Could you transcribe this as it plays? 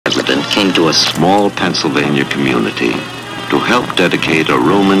came to a small Pennsylvania community to help dedicate a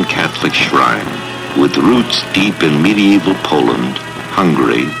Roman Catholic shrine with roots deep in medieval Poland,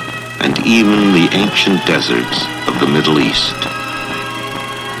 Hungary, and even the ancient deserts of the Middle East.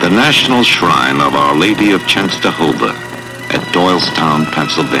 The National Shrine of Our Lady of Czestochowa at Doylestown,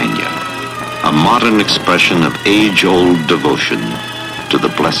 Pennsylvania, a modern expression of age-old devotion to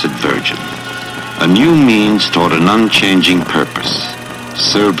the Blessed Virgin. A new means toward an unchanging purpose,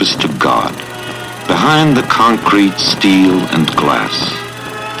 service to God, behind the concrete, steel, and glass.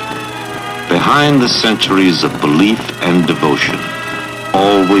 Behind the centuries of belief and devotion,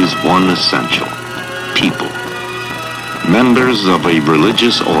 always one essential: people. Members of a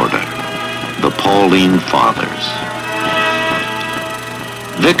religious order, the Pauline Fathers.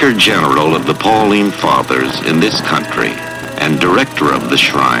 Vicar General of the Pauline Fathers in this country and director of the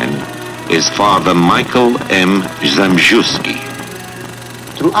shrine is Father Michael M. Zemszewski.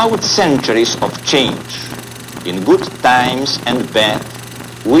 Throughout centuries of change, in good times and bad,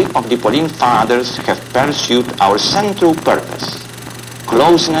 we of the Pauline Fathers have pursued our central purpose: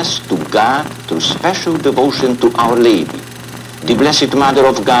 closeness to God through special devotion to Our Lady, the Blessed Mother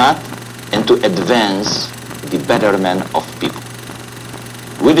of God, and to advance the betterment of people.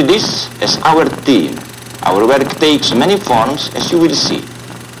 With this as our theme, our work takes many forms, as you will see.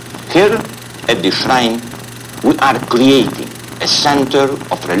 Here at the shrine, we are creating a center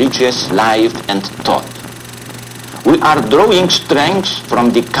of religious life and thought. We are drawing strength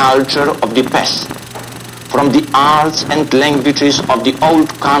from the culture of the past, from the arts and languages of the old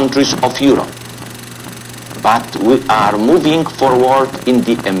countries of Europe. But we are moving forward in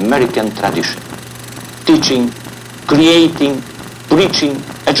the American tradition, teaching, creating, preaching,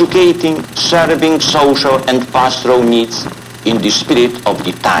 educating, serving social and pastoral needs in the spirit of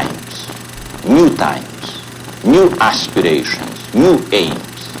the times, new aspirations, new aims.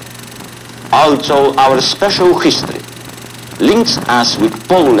 Also, our special history links us with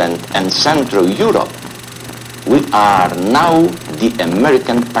Poland and Central Europe. We are now the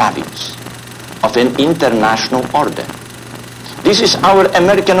American province of an international order. This is our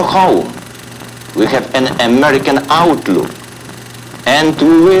American home. We have an American outlook, and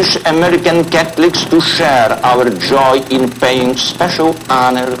we wish American Catholics to share our joy in paying special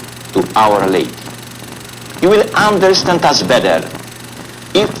honor to Our Lady. You will understand us better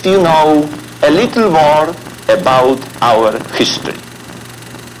if you know a little more about our history.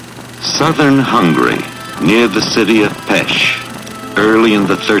 Southern Hungary, near the city of Pest, early in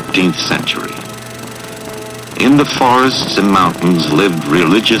the 13th century. In the forests and mountains lived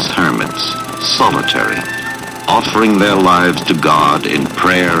religious hermits, solitary, offering their lives to God in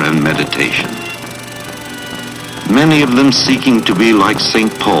prayer and meditation. Many of them seeking to be like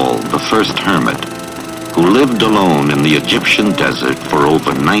St. Paul, the first hermit, who lived alone in the Egyptian desert for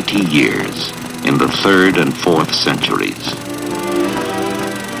over 90 years in the 3rd and 4th centuries.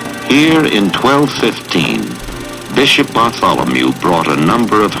 Here in 1215, Bishop Bartholomew brought a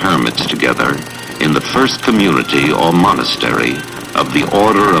number of hermits together in the first community or monastery of the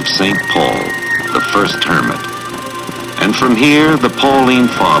Order of St. Paul, the first hermit. And from here, the Pauline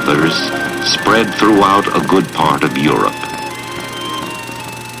Fathers spread throughout a good part of Europe.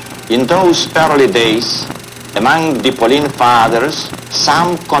 In those early days, among the Pauline Fathers,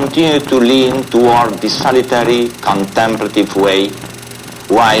 some continued to lean toward the solitary, contemplative way,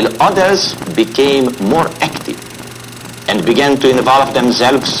 while others became more active and began to involve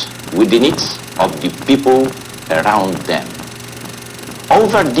themselves with the needs of the people around them.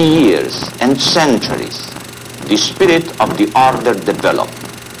 Over the years and centuries, the spirit of the order developed,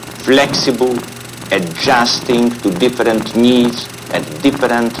 flexible, adjusting to different needs at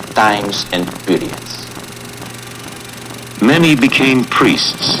different times and periods. Many became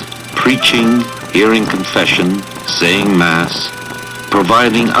priests, preaching, hearing confession, saying Mass,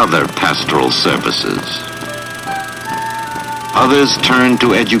 providing other pastoral services. Others turned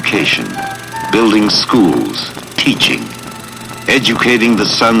to education, building schools, teaching, educating the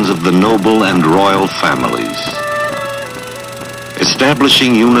sons of the noble and royal families,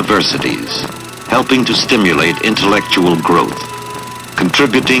 establishing universities, helping to stimulate intellectual growth,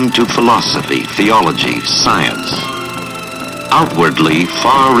 contributing to philosophy, theology, science. Outwardly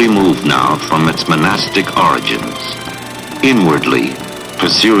far removed now from its monastic origins, inwardly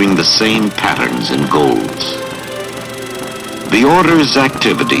pursuing the same patterns and goals. The order's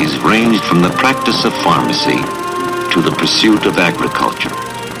activities ranged from the practice of pharmacy to the pursuit of agriculture,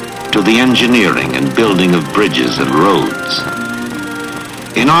 to the engineering and building of bridges and roads.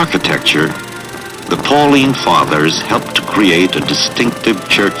 In architecture, the Pauline Fathers helped to create a distinctive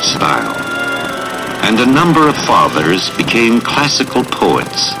church style, and a number of fathers became classical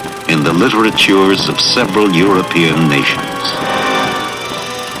poets in the literatures of several European nations.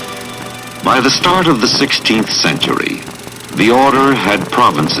 By the start of the 16th century, the order had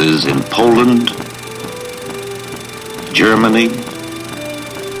provinces in Poland, Germany,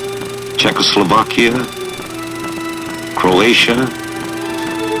 Czechoslovakia, Croatia,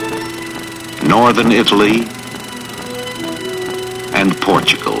 northern Italy, and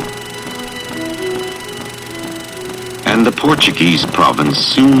Portugal. And the Portuguese province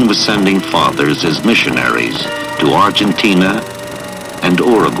soon was sending fathers as missionaries to Argentina and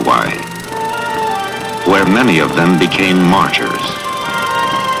Uruguay, where many of them became martyrs.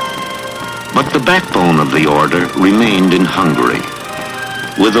 But the backbone of the order remained in Hungary.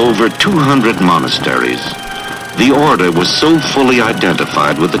 With over 200 monasteries, the order was so fully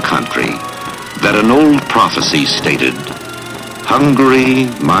identified with the country that an old prophecy stated, "Hungary,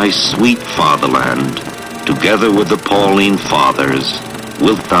 my sweet fatherland, together with the Pauline fathers,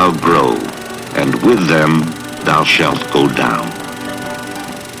 wilt thou grow, and with them thou shalt go down."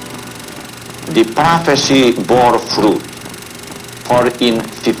 The prophecy bore fruit, for in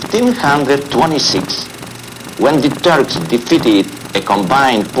 1526, when the Turks defeated a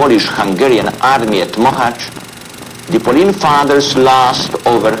combined Polish-Hungarian army at Mohacs, the Pauline fathers lost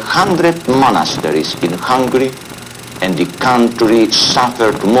over 100 monasteries in Hungary, and the country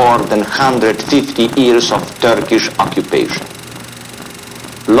suffered more than 150 years of Turkish occupation.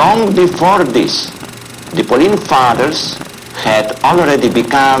 Long before this, the Pauline fathers had already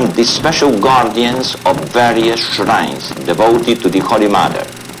become the special guardians of various shrines devoted to the Holy Mother.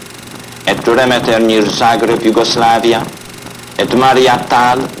 At Remeter near Zagreb, Yugoslavia, at Maria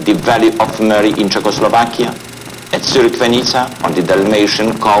Tal, the Valley of Mary in Czechoslovakia, at Crkvenica on the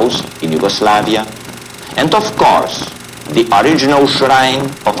Dalmatian coast in Yugoslavia, and of course, the original shrine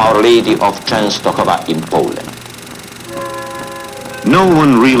of Our Lady of Czestochowa in Poland. No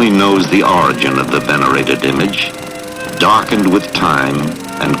one really knows the origin of the venerated image, darkened with time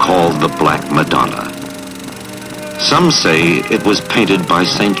and called the Black Madonna. Some say it was painted by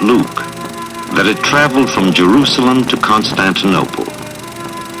St. Luke, that it traveled from Jerusalem to Constantinople.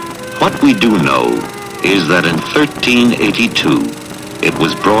 What we do know is that in 1382 it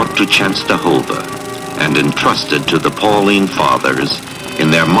was brought to Czestochowa and entrusted to the Pauline fathers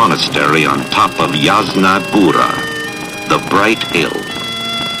in their monastery on top of Jasna Góra, the bright hill.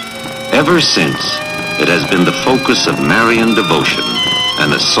 Ever since, it has been the focus of Marian devotion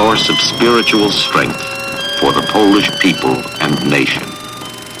and a source of spiritual strength for the Polish people and nation.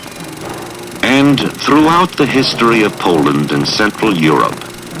 And throughout the history of Poland and Central Europe,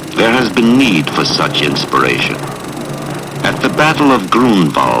 there has been need for such inspiration. At the Battle of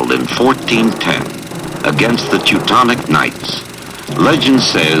Grunwald in 1410, against the Teutonic Knights, legend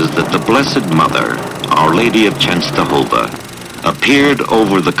says that the Blessed Mother, Our Lady of Czestochowa, appeared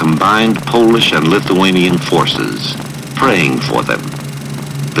over the combined Polish and Lithuanian forces, praying for them.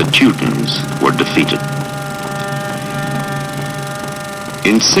 The Teutons were defeated.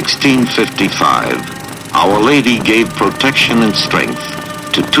 In 1655, Our Lady gave protection and strength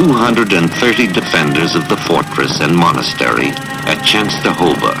to 230 defenders of the fortress and monastery at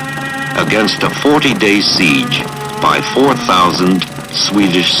Czestochowa against a 40-day siege by 4,000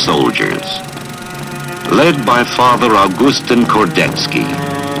 Swedish soldiers. Led by Father Augustin Kordecki,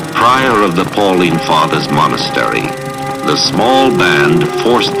 prior of the Pauline Fathers Monastery, the small band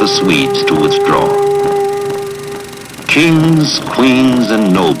forced the Swedes to withdraw. Kings, queens,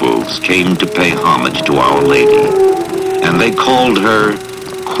 and nobles came to pay homage to Our Lady, and they called her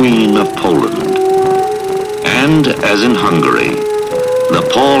Queen of Poland. And, as in Hungary, the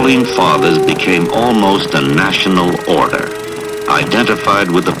Pauline Fathers became almost a national order, identified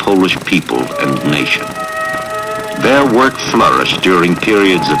with the Polish people and nation. Their work flourished during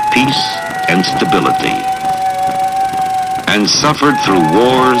periods of peace and stability, and suffered through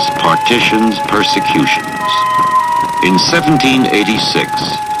wars, partitions, persecutions. In 1786,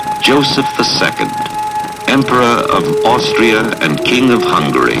 Joseph II, Emperor of Austria and King of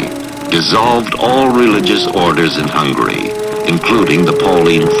Hungary, dissolved all religious orders in Hungary, including the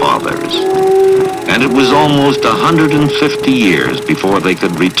Pauline Fathers. And it was almost 150 years before they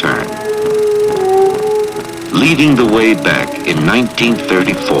could return. Leading the way back in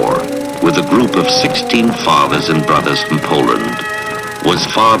 1934 with a group of 16 fathers and brothers from Poland was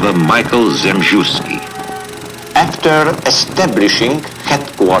Father Michael Zemjuski. After establishing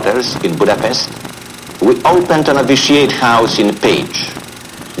headquarters in Budapest, we opened a novitiate house in Pécs,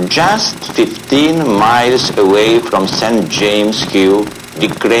 just 15 miles away from St. James Hill, the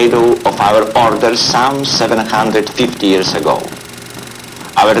cradle of our order some 750 years ago.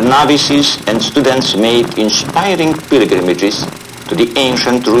 Our novices and students made inspiring pilgrimages to the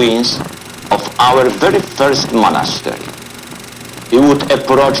ancient ruins of our very first monastery. We would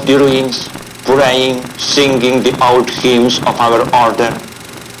approach the ruins, praying, singing the old hymns of our order,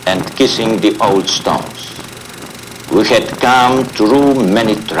 and kissing the old stones. We had come through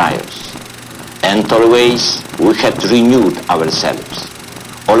many trials, and always we had renewed ourselves,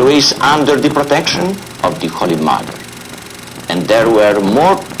 always under the protection of the Holy Mother. And there were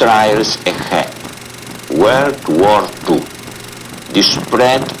more trials ahead. World War II, the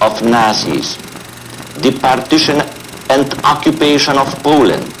spread of Nazism, the partition and occupation of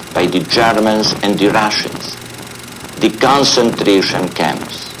Poland by the Germans and the Russians, the concentration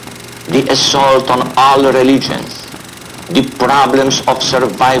camps, the assault on all religions, the problems of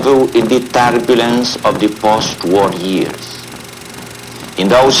survival in the turbulence of the post-war years. In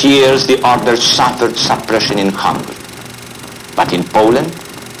those years, the order suffered suppression in Hungary. But in Poland,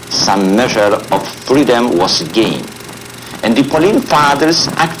 some measure of freedom was gained, and the Pauline Fathers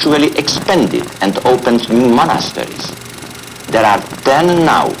actually expanded and opened new monasteries. There are 10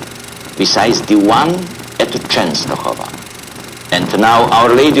 now, besides the one at Czestochowa. And now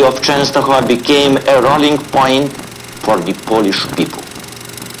Our Lady of Czestochowa became a rolling point for the Polish people.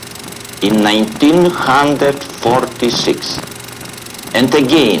 In 1946, and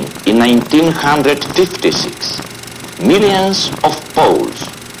again in 1956, millions of Poles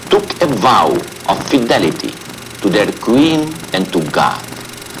took a vow of fidelity to their Queen and to God,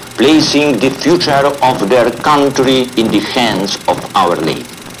 placing the future of their country in the hands of Our Lady.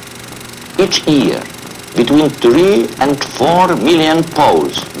 Each year, between 3 and 4 million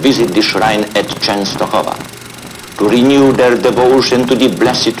Poles visit the shrine at Czestochowa to renew their devotion to the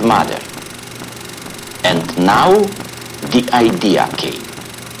Blessed Mother. And now the idea came.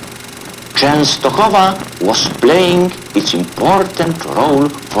 Czestochowa was playing its important role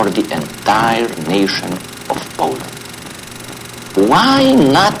for the entire nation of Poland. Why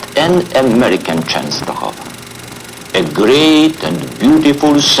not an American Czestochowa? A great and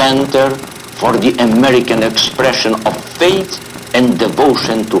beautiful center for the American expression of faith and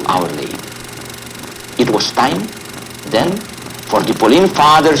devotion to Our Lady. It was time, then, for the Pauline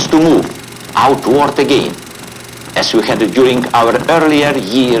Fathers to move outward again, as we had during our earlier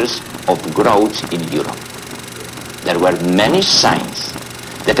years of growth in Europe. There were many signs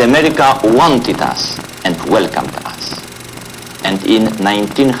that America wanted us and welcomed us. And in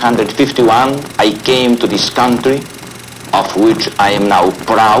 1951, I came to this country, of which I am now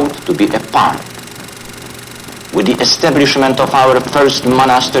proud to be a part. With the establishment of our first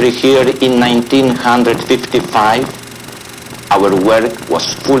monastery here in 1955, our work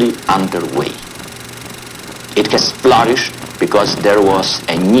was fully underway. It has flourished because there was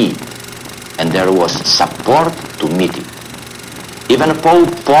a need and there was support to meet it. Even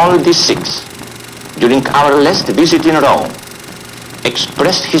Pope Paul VI, during our last visit in Rome,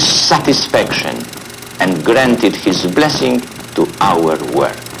 expressed his satisfaction and granted his blessing to our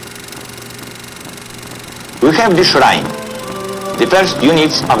work. We have the shrine, the first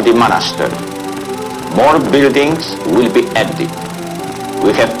units of the monastery. More buildings will be added.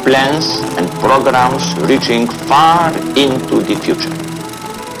 We have plans and programs reaching far into the future.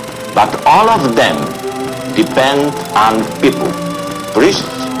 But all of them depend on people,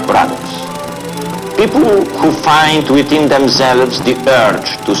 priests, brothers. People who find within themselves the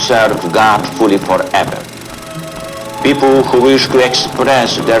urge to serve God fully forever. People who wish to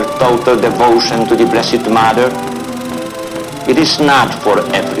express their total devotion to the Blessed Mother. It is not for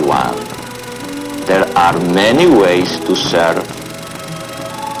everyone. There are many ways to serve,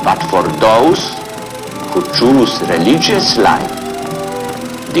 but for those who choose religious life,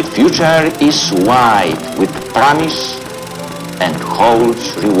 the future is wide with promise and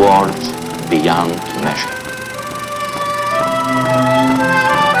holds rewards beyond measure.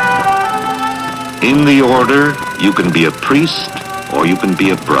 In the order, you can be a priest or you can be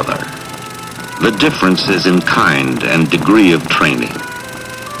a brother. The difference is in kind and degree of training.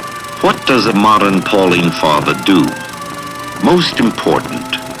 What does a modern Pauline Father do? Most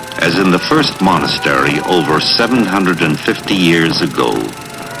important, as in the first monastery over 750 years ago,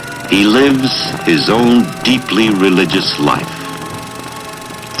 he lives his own deeply religious life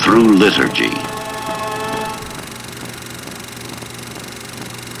through liturgy.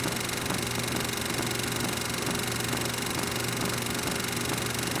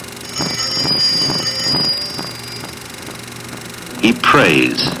 He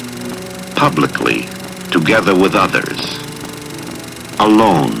prays publicly together with others,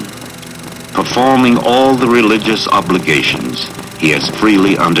 alone, performing all the religious obligations he has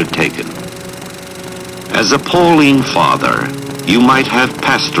freely undertaken. As a Pauline Father, you might have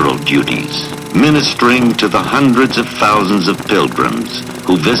pastoral duties, ministering to the hundreds of thousands of pilgrims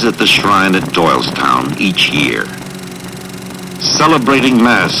who visit the shrine at Doylestown each year, celebrating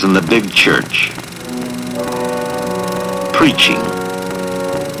Mass in the big church, preaching,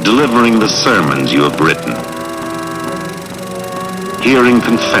 delivering the sermons you have written, hearing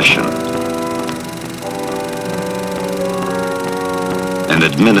confession, and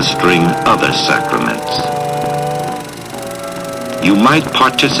administering other sacraments. You might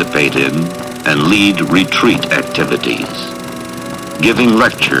participate in and lead retreat activities, giving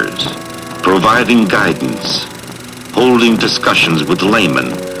lectures, providing guidance, holding discussions with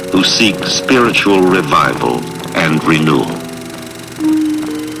laymen who seek spiritual revival and renewal.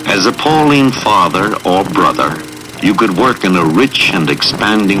 As a Pauline father or brother, you could work in a rich and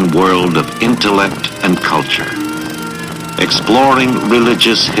expanding world of intellect and culture, exploring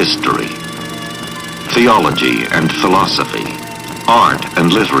religious history, theology and philosophy, art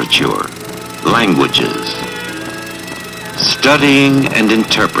and literature, languages, studying and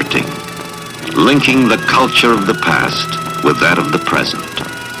interpreting, linking the culture of the past with that of the present,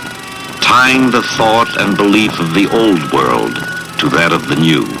 tying the thought and belief of the old world to that of the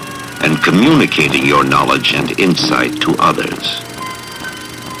new, and communicating your knowledge and insight to others.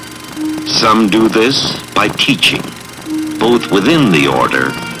 Some do this by teaching, both within the order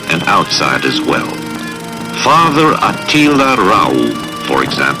and outside as well. Father Attila Rau, for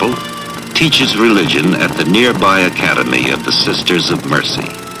example, teaches religion at the nearby Academy of the Sisters of Mercy.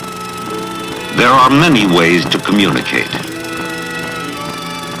 There are many ways to communicate.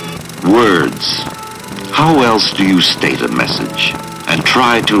 Words. How else do you state a message and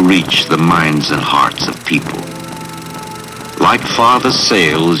try to reach the minds and hearts of people? Like Father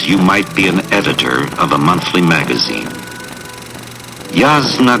Sales, you might be an editor of a monthly magazine.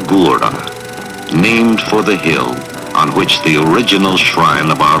 Jasna Góra, named for the hill on which the original shrine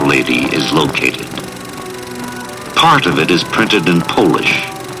of Our Lady is located. Part of it is printed in Polish.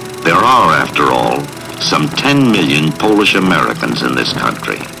 There are, after all, some 10 million Polish Americans in this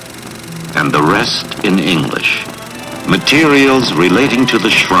country, and the rest in English. Materials relating to the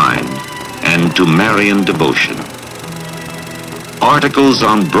shrine and to Marian devotion. Articles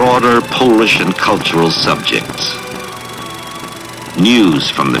on broader Polish and cultural subjects. News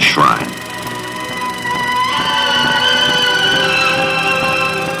from the shrine.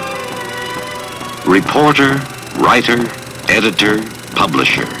 Reporter, writer, editor,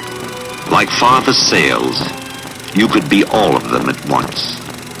 publisher. Like Father Sales, you could be all of them at once.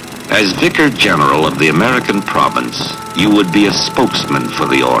 As Vicar General of the American province, you would be a spokesman for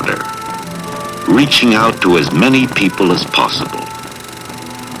the order, reaching out to as many people as possible.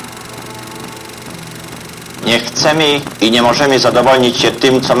 Nie chcemy i nie możemy zadowolnić się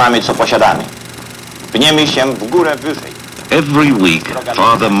tym, co mamy, co posiadamy. Pniemy się w górę wyżej. Every week,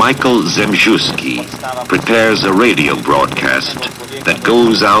 Father Michael Zemjuski prepares a radio broadcast that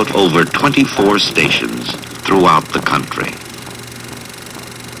goes out over 24 stations throughout the country.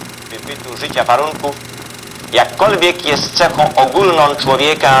 Wybytu życia warunków, jakkolwiek jest cechą ogólną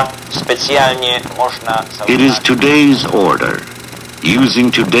człowieka, specjalnie można... It is today's order,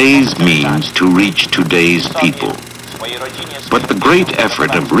 using today's means to reach today's people. But the great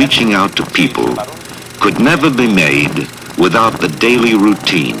effort of reaching out to people could never be made without the daily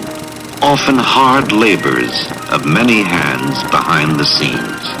routine, often hard labors of many hands behind the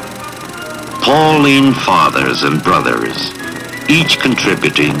scenes. Pauline fathers and brothers, each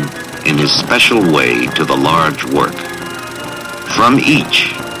contributing in his special way to the large work. From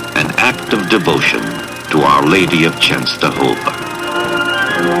each, an act of devotion to Our Lady of Czestochowa.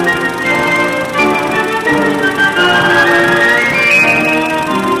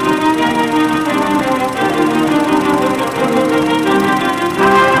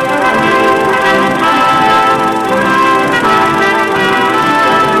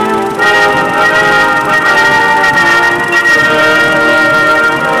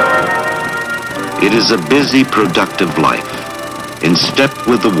 It is a busy, productive life, in step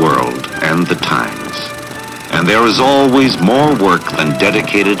with the world and the times. And there is always more work than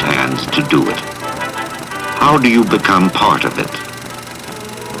dedicated hands to do it. How do you become part of it?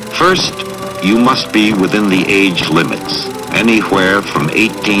 First, you must be within the age limits, anywhere from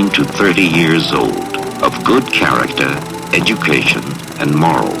 18 to 30 years old, of good character, education, and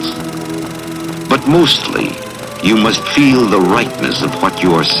morals. But mostly, you must feel the rightness of what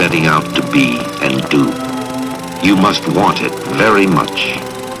you are setting out to be and do. You must want it very much.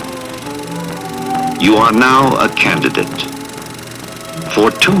 You are now a candidate. For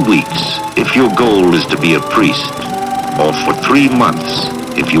 2 weeks, if your goal is to be a priest, or for 3 months,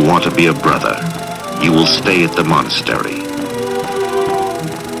 if you want to be a brother, you will stay at the monastery.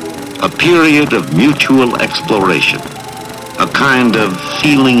 A period of mutual exploration, a kind of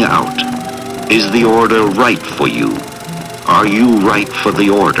feeling out. Is the order right for you? Are you right for the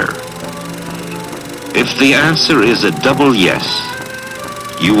order? If the answer is a double yes,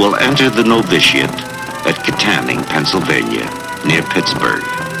 you will enter the novitiate at Kittanning, Pennsylvania, near Pittsburgh.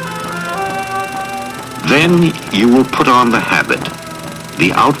 Then you will put on the habit,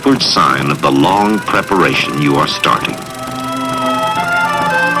 the outward sign of the long preparation you are starting.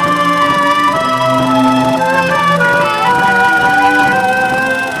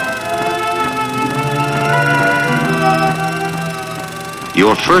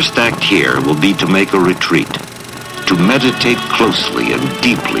 Your first act here will be to make a retreat, to meditate closely and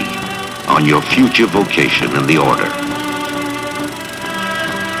deeply on your future vocation in the order.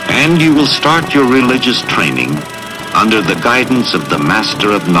 And you will start your religious training under the guidance of the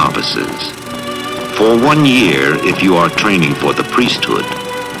Master of Novices. For 1 year if you are training for the priesthood,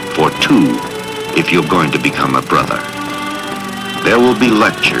 for 2 if you're going to become a brother. There will be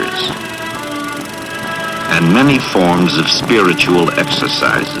lectures and many forms of spiritual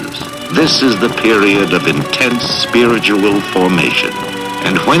exercises. This is the period of intense spiritual formation.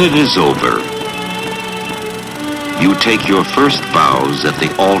 And when it is over, you take your first vows at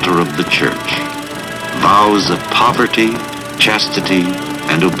the altar of the church. Vows of poverty, chastity,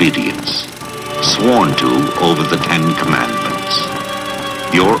 and obedience, sworn to over the 10 Commandments.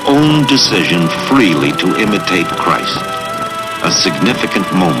 Your own decision freely to imitate Christ. A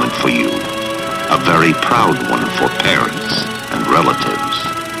significant moment for you. A very proud one for parents and relatives.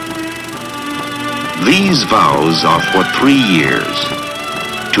 These vows are for 3 years,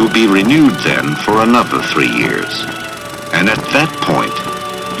 to be renewed then for another 3 years. And at that point,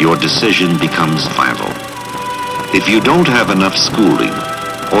 your decision becomes final. If you don't have enough schooling,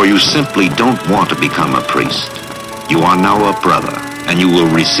 or you simply don't want to become a priest, you are now a brother, and you will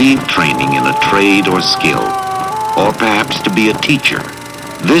receive training in a trade or skill, or perhaps to be a teacher.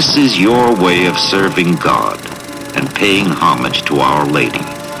 This is your way of serving God and paying homage to Our Lady.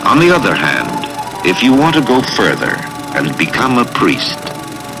 On the other hand, if you want to go further and become a priest,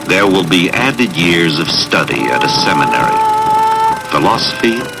 there will be added years of study at a seminary.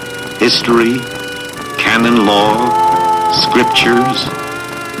 Philosophy, history, canon law, scriptures,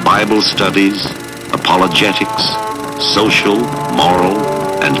 Bible studies, apologetics, social, moral,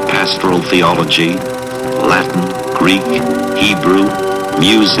 and pastoral theology, Latin, Greek, Hebrew,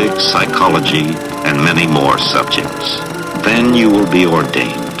 music, psychology, and many more subjects. Then you will be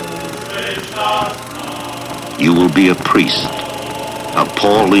ordained. You will be a priest, a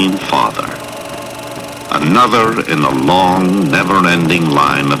Pauline father, another in a long, never-ending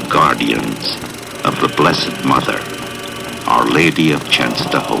line of guardians of the Blessed Mother, Our Lady of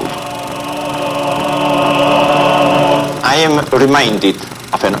Czestochowa. I am reminded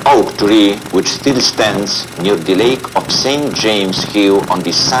of an oak tree which still stands near the lake of St. James Hill on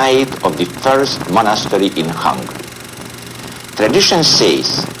the site of the first monastery in Hungary. Tradition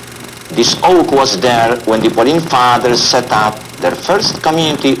says this oak was there when the Pauline Fathers set up their first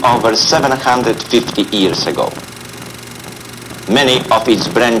community over 750 years ago. Many of its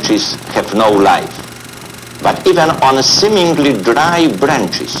branches have no life, but even on seemingly dry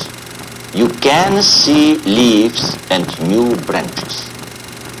branches, you can see leaves and new branches.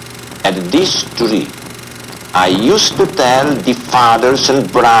 At this tree, I used to tell the fathers and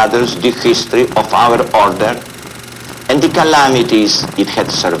brothers the history of our order and the calamities it had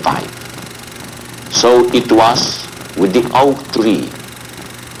survived. So it was with the oak tree,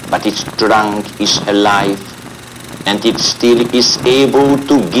 but its trunk is alive and it still is able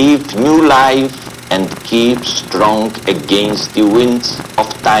to give new life and keep strong against the winds of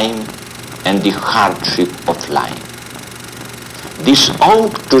time and the hardship of life. This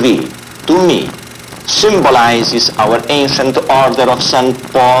oak tree, to me, symbolizes our ancient order of St.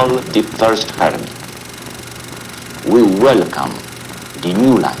 Paul, the first hermit. We welcome the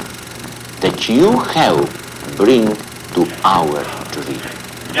new life that you have bring to our tree.